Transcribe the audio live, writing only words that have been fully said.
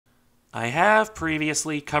I have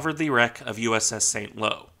previously covered the wreck of USS St.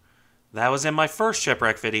 That was in my first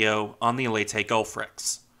shipwreck video on the Leyte Gulf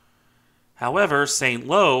wrecks. However, St.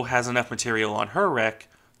 has enough material on her wreck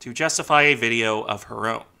to justify a video of her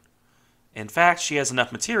own. In fact, she has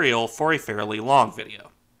enough material for a fairly long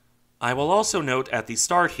video. I will also note at the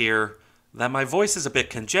start here that my voice is a bit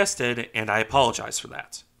congested, and I apologize for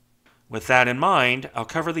that. With that in mind, I'll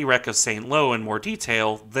cover the wreck of St. in more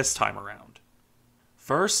detail this time around.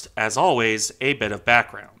 First, as always, a bit of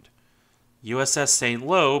background. USS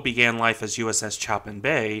St. began life as USS Chapin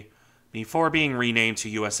Bay before being renamed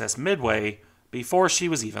to USS Midway before she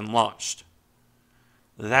was even launched.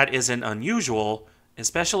 That isn't unusual,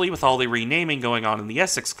 especially with all the renaming going on in the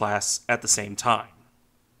Essex class at the same time.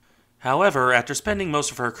 However, after spending most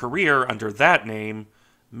of her career under that name,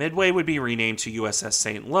 Midway would be renamed to USS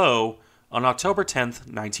St. on October 10,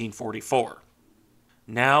 1944.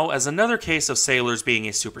 Now, as another case of sailors being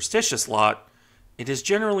a superstitious lot, it is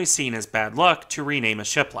generally seen as bad luck to rename a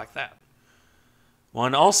ship like that.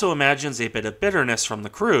 One also imagines a bit of bitterness from the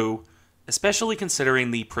crew, especially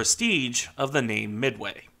considering the prestige of the name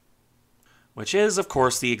Midway. Which is, of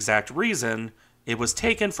course, the exact reason it was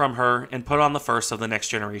taken from her and put on the first of the next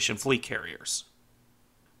generation fleet carriers.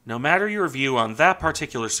 No matter your view on that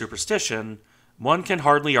particular superstition, one can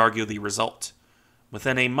hardly argue the result.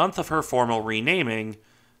 Within a month of her formal renaming,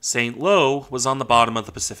 St. was on the bottom of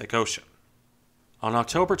the Pacific Ocean. On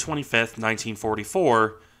October 25,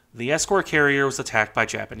 1944, the escort carrier was attacked by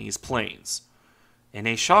Japanese planes. In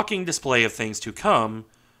a shocking display of things to come,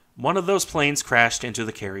 one of those planes crashed into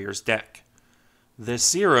the carrier's deck. This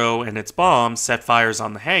Zero and its bomb set fires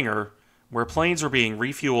on the hangar, where planes were being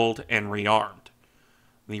refueled and rearmed.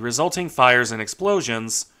 The resulting fires and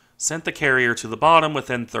explosions sent the carrier to the bottom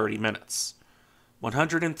within 30 minutes.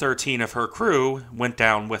 113 of her crew went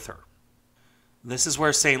down with her. This is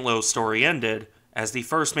where St. story ended, as the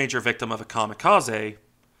first major victim of a kamikaze,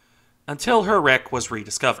 until her wreck was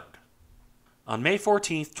rediscovered. On May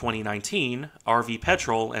 14, 2019, RV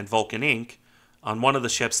Petrel and Vulcan Inc., on one of the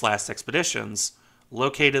ship's last expeditions,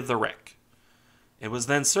 located the wreck. It was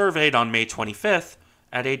then surveyed on May 25th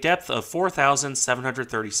at a depth of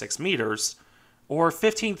 4,736 meters, or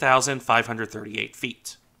 15,538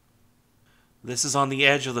 feet. This is on the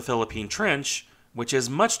edge of the Philippine Trench, which is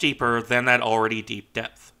much deeper than that already deep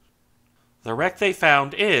depth. The wreck they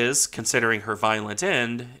found is, considering her violent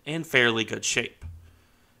end, in fairly good shape.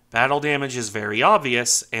 Battle damage is very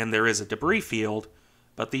obvious, and there is a debris field,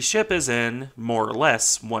 but the ship is in, more or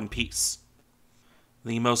less, one piece.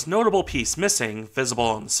 The most notable piece missing, visible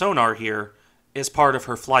on the sonar here, is part of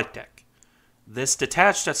her flight deck. This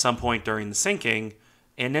detached at some point during the sinking,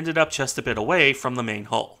 and ended up just a bit away from the main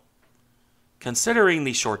hull. Considering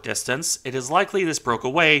the short distance, it is likely this broke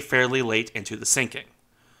away fairly late into the sinking.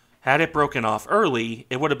 Had it broken off early,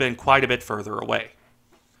 it would have been quite a bit further away.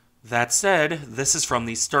 That said, this is from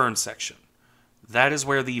the stern section. That is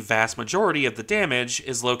where the vast majority of the damage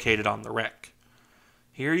is located on the wreck.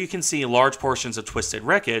 Here you can see large portions of twisted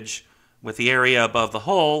wreckage, with the area above the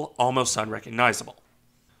hull almost unrecognizable.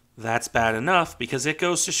 That's bad enough because it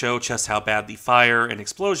goes to show just how bad the fire and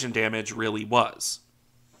explosion damage really was.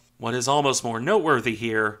 What is almost more noteworthy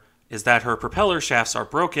here is that her propeller shafts are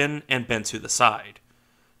broken and bent to the side.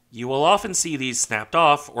 You will often see these snapped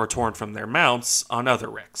off or torn from their mounts on other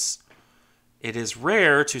wrecks. It is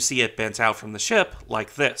rare to see it bent out from the ship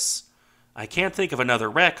like this. I can't think of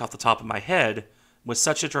another wreck off the top of my head with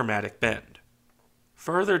such a dramatic bend.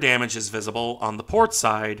 Further damage is visible on the port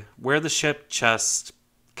side, where the ship just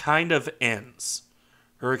kind of ends.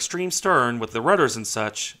 Her extreme stern, with the rudders and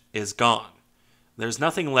such, is gone. There's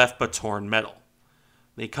nothing left but torn metal.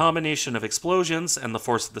 The combination of explosions and the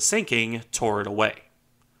force of the sinking tore it away.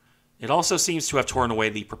 It also seems to have torn away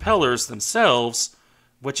the propellers themselves,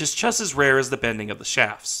 which is just as rare as the bending of the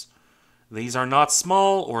shafts. These are not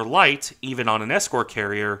small or light, even on an escort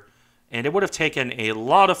carrier, and it would have taken a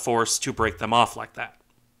lot of force to break them off like that.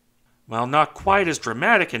 While not quite as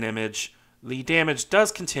dramatic an image, the damage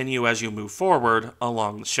does continue as you move forward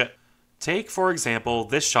along the ship. Take, for example,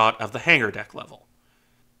 this shot of the hangar deck level.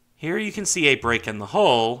 Here you can see a break in the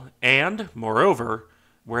hull, and, moreover,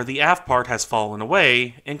 where the aft part has fallen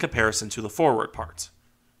away in comparison to the forward part.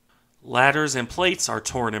 Ladders and plates are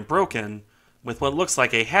torn and broken, with what looks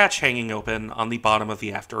like a hatch hanging open on the bottom of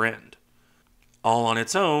the after end. All on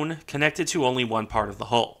its own, connected to only one part of the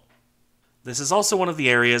hull. This is also one of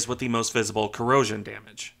the areas with the most visible corrosion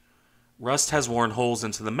damage. Rust has worn holes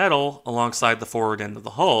into the metal alongside the forward end of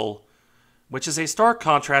the hull, which is a stark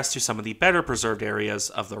contrast to some of the better preserved areas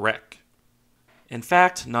of the wreck. In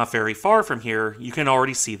fact, not very far from here, you can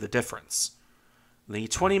already see the difference. The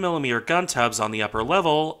 20mm gun tubs on the upper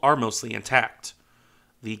level are mostly intact.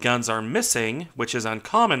 The guns are missing, which is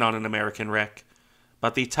uncommon on an American wreck,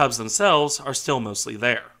 but the tubs themselves are still mostly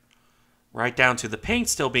there. Right down to the paint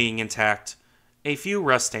still being intact, a few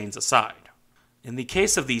rust stains aside. In the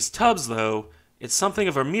case of these tubs, though, it's something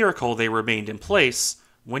of a miracle they remained in place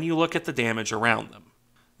when you look at the damage around them.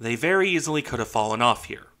 They very easily could have fallen off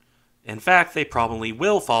here. In fact, they probably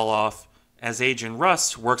will fall off as age and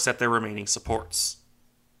rust works at their remaining supports.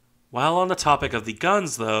 While on the topic of the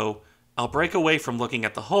guns, though, I'll break away from looking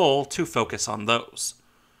at the hull to focus on those.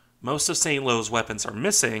 Most of St. Lo's weapons are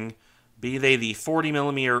missing, be they the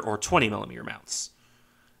 40mm or 20mm mounts.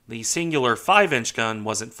 The singular 5-inch gun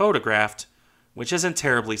wasn't photographed, which isn't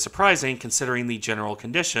terribly surprising considering the general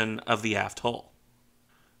condition of the aft hull.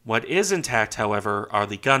 What is intact, however, are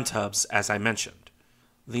the gun tubs, as I mentioned.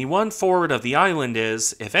 The one forward of the island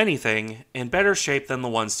is, if anything, in better shape than the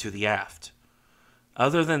ones to the aft.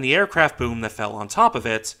 Other than the aircraft boom that fell on top of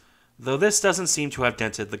it, though this doesn't seem to have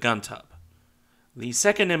dented the gun tub. The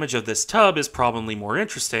second image of this tub is probably more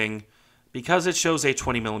interesting because it shows a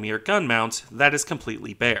 20mm gun mount that is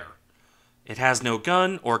completely bare. It has no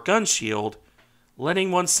gun or gun shield, letting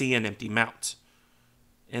one see an empty mount.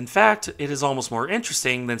 In fact, it is almost more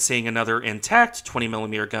interesting than seeing another intact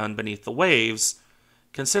 20mm gun beneath the waves,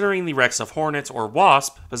 considering the wrecks of Hornet or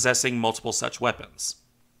Wasp possessing multiple such weapons.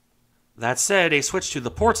 That said, a switch to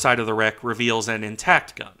the port side of the wreck reveals an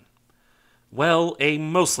intact gun. Well, a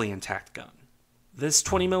mostly intact gun. This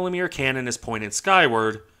 20mm cannon is pointed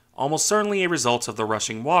skyward, almost certainly a result of the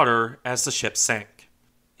rushing water as the ship sank.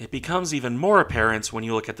 It becomes even more apparent when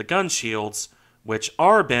you look at the gun shields, which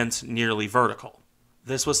are bent nearly vertical.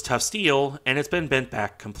 This was tough steel, and it's been bent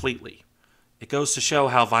back completely. It goes to show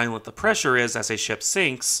how violent the pressure is as a ship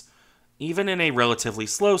sinks, even in a relatively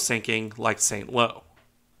slow sinking like St. Lo.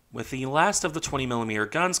 With the last of the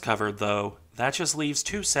 20mm guns covered, though, that just leaves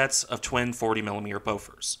two sets of twin 40mm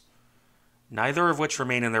Bofors, neither of which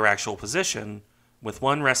remain in their actual position, with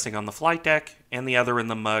one resting on the flight deck and the other in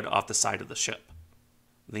the mud off the side of the ship.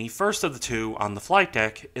 The first of the two on the flight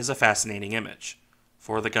deck is a fascinating image,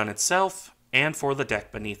 for the gun itself and for the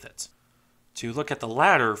deck beneath it. To look at the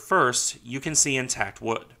latter first, you can see intact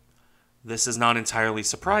wood. This is not entirely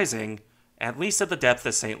surprising, at least at the depth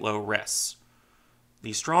that St. Lo rests.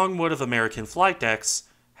 The strong wood of American flight decks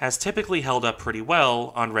has typically held up pretty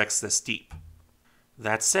well on wrecks this deep.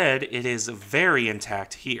 That said, it is very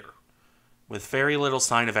intact here, with very little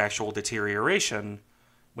sign of actual deterioration,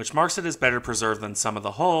 which marks it as better preserved than some of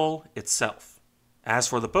the hull itself. As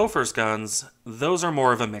for the Bofors guns, those are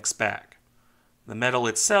more of a mixed bag. The metal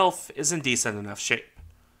itself is in decent enough shape.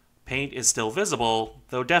 Paint is still visible,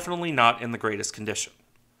 though definitely not in the greatest condition.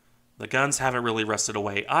 The guns haven't really rusted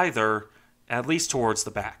away either, at least towards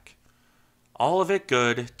the back. All of it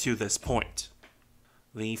good to this point.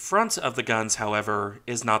 The front of the guns, however,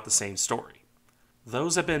 is not the same story.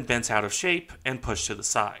 Those have been bent out of shape and pushed to the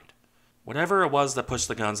side. Whatever it was that pushed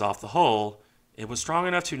the guns off the hull, it was strong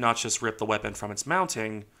enough to not just rip the weapon from its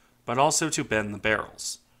mounting, but also to bend the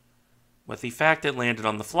barrels. With the fact it landed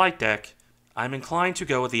on the flight deck, I'm inclined to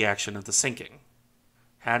go with the action of the sinking.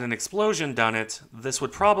 Had an explosion done it, this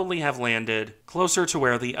would probably have landed closer to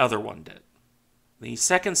where the other one did. The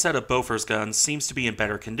second set of Bofors guns seems to be in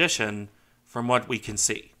better condition, from what we can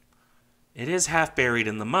see. It is half buried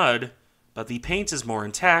in the mud, but the paint is more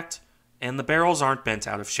intact, and the barrels aren't bent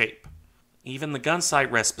out of shape. Even the gun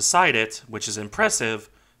sight rests beside it, which is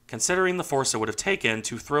impressive, considering the force it would have taken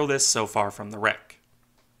to throw this so far from the wreck.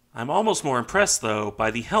 I'm almost more impressed, though,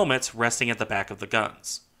 by the helmet resting at the back of the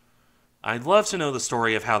guns. I'd love to know the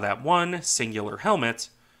story of how that one, singular helmet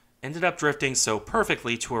ended up drifting so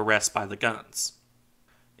perfectly to a rest by the guns.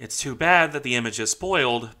 It's too bad that the image is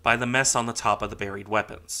spoiled by the mess on the top of the buried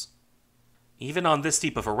weapons. Even on this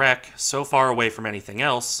deep of a wreck, so far away from anything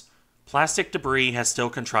else, plastic debris has still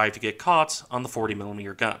contrived to get caught on the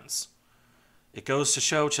 40mm guns. It goes to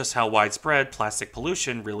show just how widespread plastic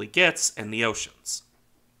pollution really gets in the oceans.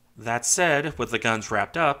 That said, with the guns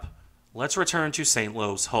wrapped up, let's return to St.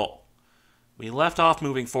 Lo's hull. We left off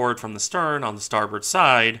moving forward from the stern on the starboard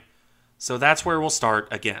side, so that's where we'll start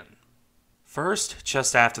again. First,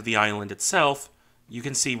 just after the island itself, you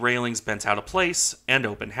can see railings bent out of place and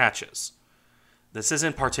open hatches. This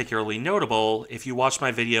isn't particularly notable if you watch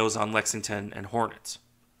my videos on Lexington and Hornet.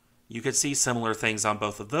 You could see similar things on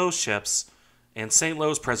both of those ships, and St.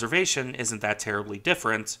 Lo's preservation isn't that terribly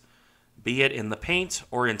different, be it in the paint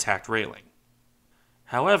or intact railing.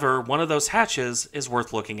 However, one of those hatches is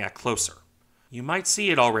worth looking at closer. You might see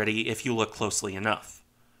it already if you look closely enough.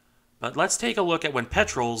 But let's take a look at when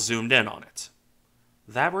Petrel zoomed in on it.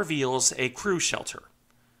 That reveals a crew shelter.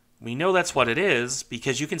 We know that's what it is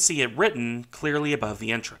because you can see it written clearly above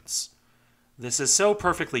the entrance. This is so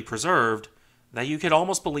perfectly preserved that you could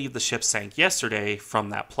almost believe the ship sank yesterday from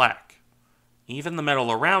that plaque. Even the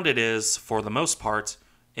metal around it is, for the most part,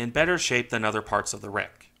 in better shape than other parts of the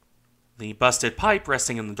wreck. The busted pipe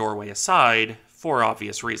resting in the doorway aside, for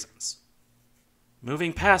obvious reasons.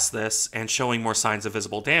 Moving past this and showing more signs of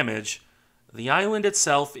visible damage, the island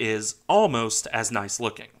itself is almost as nice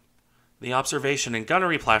looking. The observation and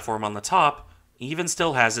gunnery platform on the top even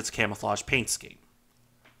still has its camouflage paint scheme,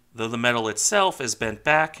 though the metal itself is bent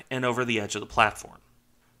back and over the edge of the platform.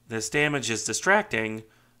 This damage is distracting,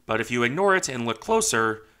 but if you ignore it and look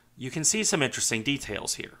closer, you can see some interesting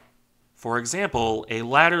details here. For example, a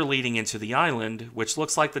ladder leading into the island, which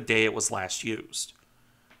looks like the day it was last used.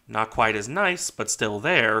 Not quite as nice, but still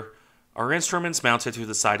there, are instruments mounted to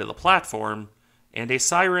the side of the platform, and a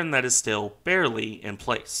siren that is still barely in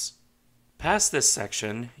place. Past this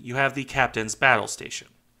section, you have the captain's battle station.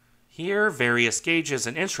 Here, various gauges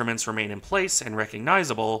and instruments remain in place and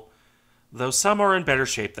recognizable, though some are in better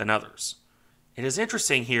shape than others. It is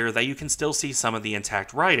interesting here that you can still see some of the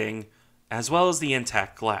intact writing, as well as the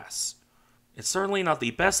intact glass. It's certainly not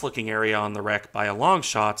the best looking area on the wreck by a long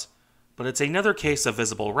shot, but it's another case of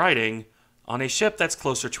visible writing on a ship that's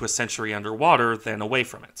closer to a century underwater than away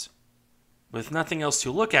from it. With nothing else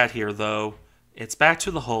to look at here though, it's back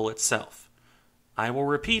to the hull itself. I will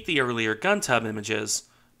repeat the earlier gun tub images,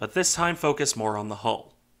 but this time focus more on the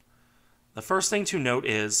hull. The first thing to note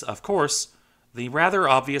is, of course, the rather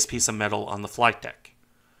obvious piece of metal on the flight deck.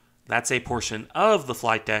 That's a portion of the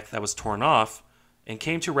flight deck that was torn off and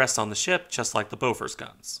came to rest on the ship just like the Bofors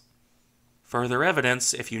guns. Further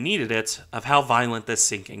evidence, if you needed it, of how violent this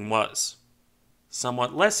sinking was.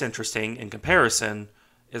 Somewhat less interesting in comparison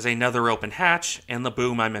is another open hatch and the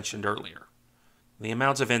boom I mentioned earlier. The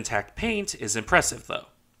amount of intact paint is impressive though.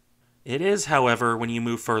 It is, however, when you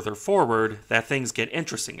move further forward that things get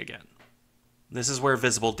interesting again. This is where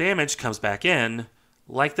visible damage comes back in,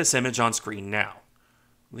 like this image on screen now.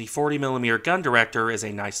 The 40mm gun director is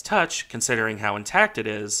a nice touch considering how intact it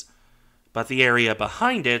is, but the area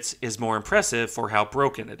behind it is more impressive for how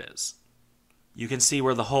broken it is. You can see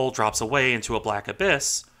where the hull drops away into a black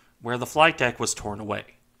abyss, where the flight deck was torn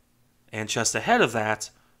away. And just ahead of that,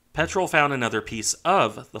 Petrel found another piece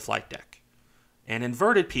of the flight deck. An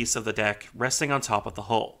inverted piece of the deck resting on top of the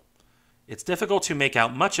hull. It's difficult to make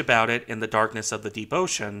out much about it in the darkness of the deep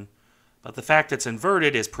ocean, but the fact it's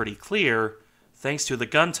inverted is pretty clear thanks to the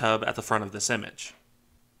gun tub at the front of this image.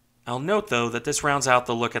 I'll note though that this rounds out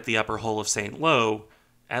the look at the upper hull of St. Lo,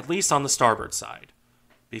 at least on the starboard side.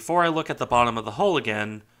 Before I look at the bottom of the hull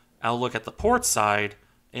again, I'll look at the port side,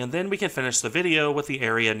 and then we can finish the video with the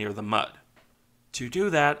area near the mud. To do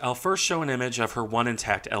that, I'll first show an image of her one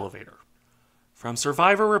intact elevator. From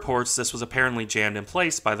survivor reports, this was apparently jammed in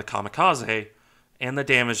place by the Kamikaze, and the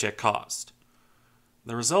damage it caused.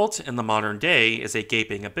 The result in the modern day is a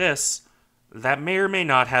gaping abyss that may or may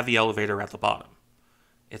not have the elevator at the bottom.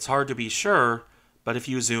 It's hard to be sure, but if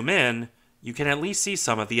you zoom in, you can at least see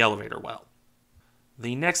some of the elevator well.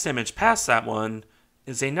 The next image past that one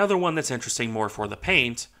is another one that's interesting more for the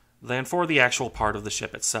paint than for the actual part of the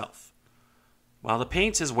ship itself. While the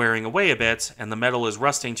paint is wearing away a bit and the metal is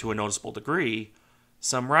rusting to a noticeable degree,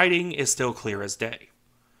 some writing is still clear as day.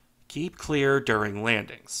 Keep clear during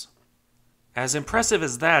landings. As impressive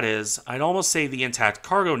as that is, I'd almost say the intact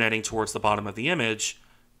cargo netting towards the bottom of the image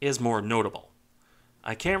is more notable.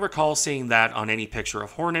 I can't recall seeing that on any picture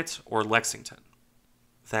of Hornet or Lexington.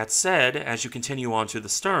 That said, as you continue on to the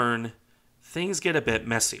stern, things get a bit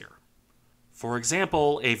messier. For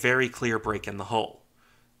example, a very clear break in the hull.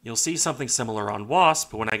 You'll see something similar on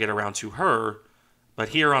Wasp when I get around to her, but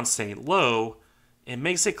here on St. Lo, it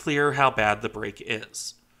makes it clear how bad the break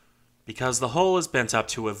is. Because the hull is bent up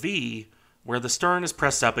to a V, where the stern is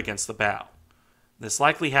pressed up against the bow. This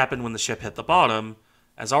likely happened when the ship hit the bottom,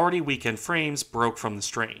 as already weakened frames broke from the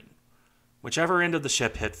strain. Whichever end of the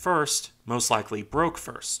ship hit first, most likely broke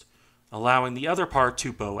first, allowing the other part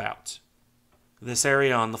to bow out. This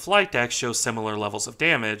area on the flight deck shows similar levels of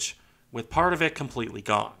damage, with part of it completely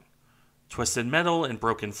gone. Twisted metal and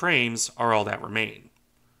broken frames are all that remain.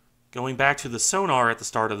 Going back to the sonar at the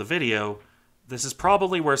start of the video, this is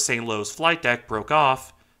probably where St. Lo's flight deck broke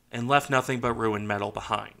off and left nothing but ruined metal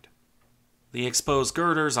behind. The exposed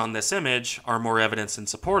girders on this image are more evidence in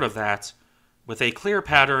support of that, with a clear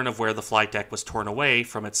pattern of where the flight deck was torn away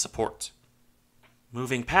from its support.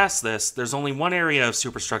 Moving past this, there's only one area of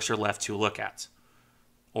superstructure left to look at.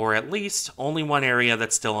 Or at least, only one area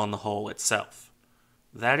that's still on the hull itself.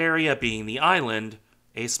 That area being the island,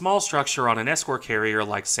 a small structure on an escort carrier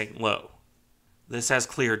like St. Lo. This has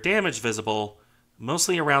clear damage visible,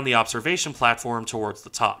 mostly around the observation platform towards the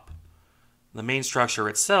top. The main structure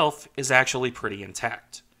itself is actually pretty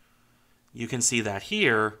intact. You can see that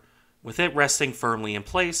here, with it resting firmly in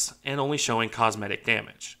place and only showing cosmetic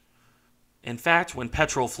damage. In fact, when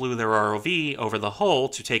Petrel flew their ROV over the hull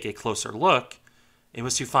to take a closer look, it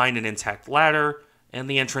was to find an intact ladder and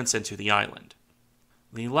the entrance into the island.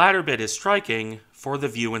 The ladder bit is striking for the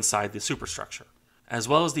view inside the superstructure, as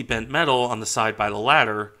well as the bent metal on the side by the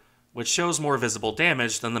ladder, which shows more visible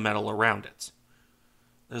damage than the metal around it.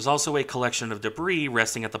 There's also a collection of debris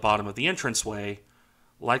resting at the bottom of the entranceway,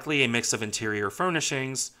 likely a mix of interior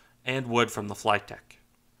furnishings and wood from the flight deck.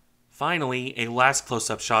 Finally, a last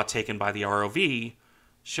close-up shot taken by the ROV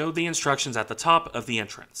showed the instructions at the top of the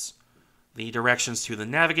entrance, the directions to the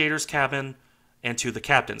navigator's cabin and to the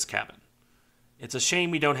captain's cabin. It's a shame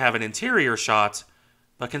we don't have an interior shot,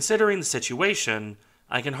 but considering the situation,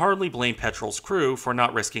 I can hardly blame Petrel's crew for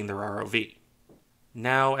not risking their ROV.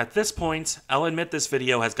 Now, at this point, I'll admit this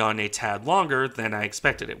video has gone a tad longer than I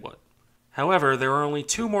expected it would. However, there are only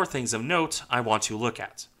two more things of note I want to look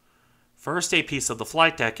at. First, a piece of the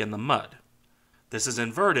flight deck in the mud. This is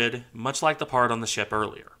inverted, much like the part on the ship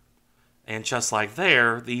earlier. And just like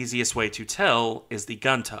there, the easiest way to tell is the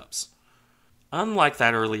gun tubs. Unlike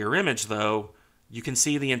that earlier image, though, you can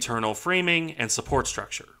see the internal framing and support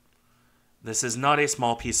structure. This is not a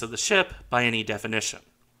small piece of the ship by any definition.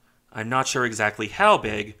 I'm not sure exactly how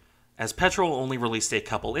big, as Petrel only released a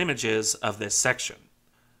couple images of this section.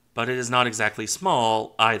 But it is not exactly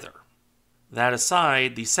small either. That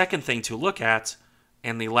aside, the second thing to look at,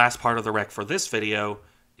 and the last part of the wreck for this video,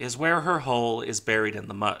 is where her hull is buried in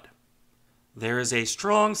the mud. There is a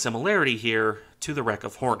strong similarity here to the wreck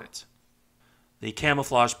of Hornet. The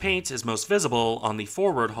camouflage paint is most visible on the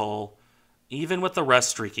forward hull, even with the rust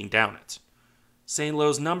streaking down it. St.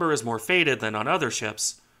 Lo's number is more faded than on other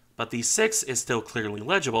ships, but the 6 is still clearly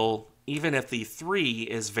legible, even if the 3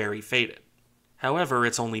 is very faded. However,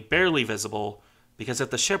 it's only barely visible, because if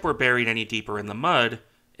the ship were buried any deeper in the mud,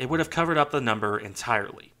 it would have covered up the number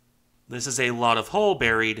entirely. This is a lot of hull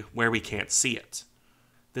buried where we can't see it.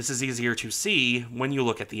 This is easier to see when you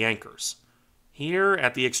look at the anchors. Here,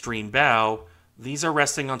 at the extreme bow, these are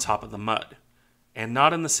resting on top of the mud, and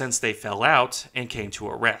not in the sense they fell out and came to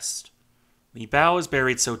a rest. The bow is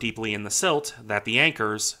buried so deeply in the silt that the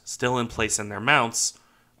anchors, still in place in their mounts,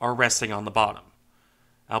 are resting on the bottom.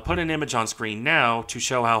 I'll put an image on screen now to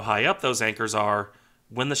show how high up those anchors are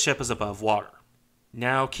when the ship is above water.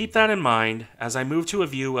 Now keep that in mind as I move to a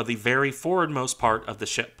view of the very forwardmost part of the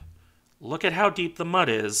ship. Look at how deep the mud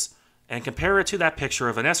is and compare it to that picture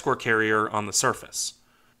of an escort carrier on the surface.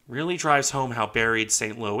 Really drives home how buried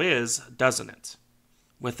St. Lo is, doesn't it?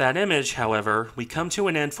 With that image, however, we come to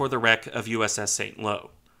an end for the wreck of USS St.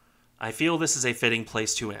 Lo. I feel this is a fitting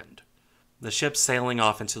place to end. The ship sailing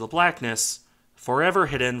off into the blackness, forever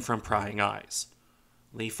hidden from prying eyes.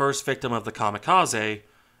 The first victim of the Kamikaze,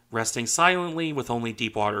 resting silently with only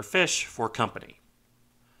deep water fish for company.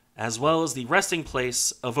 As well as the resting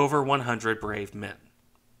place of over 100 brave men.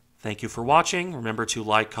 Thank you for watching. Remember to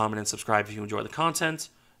like, comment, and subscribe if you enjoy the content,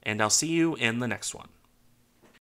 and I'll see you in the next one.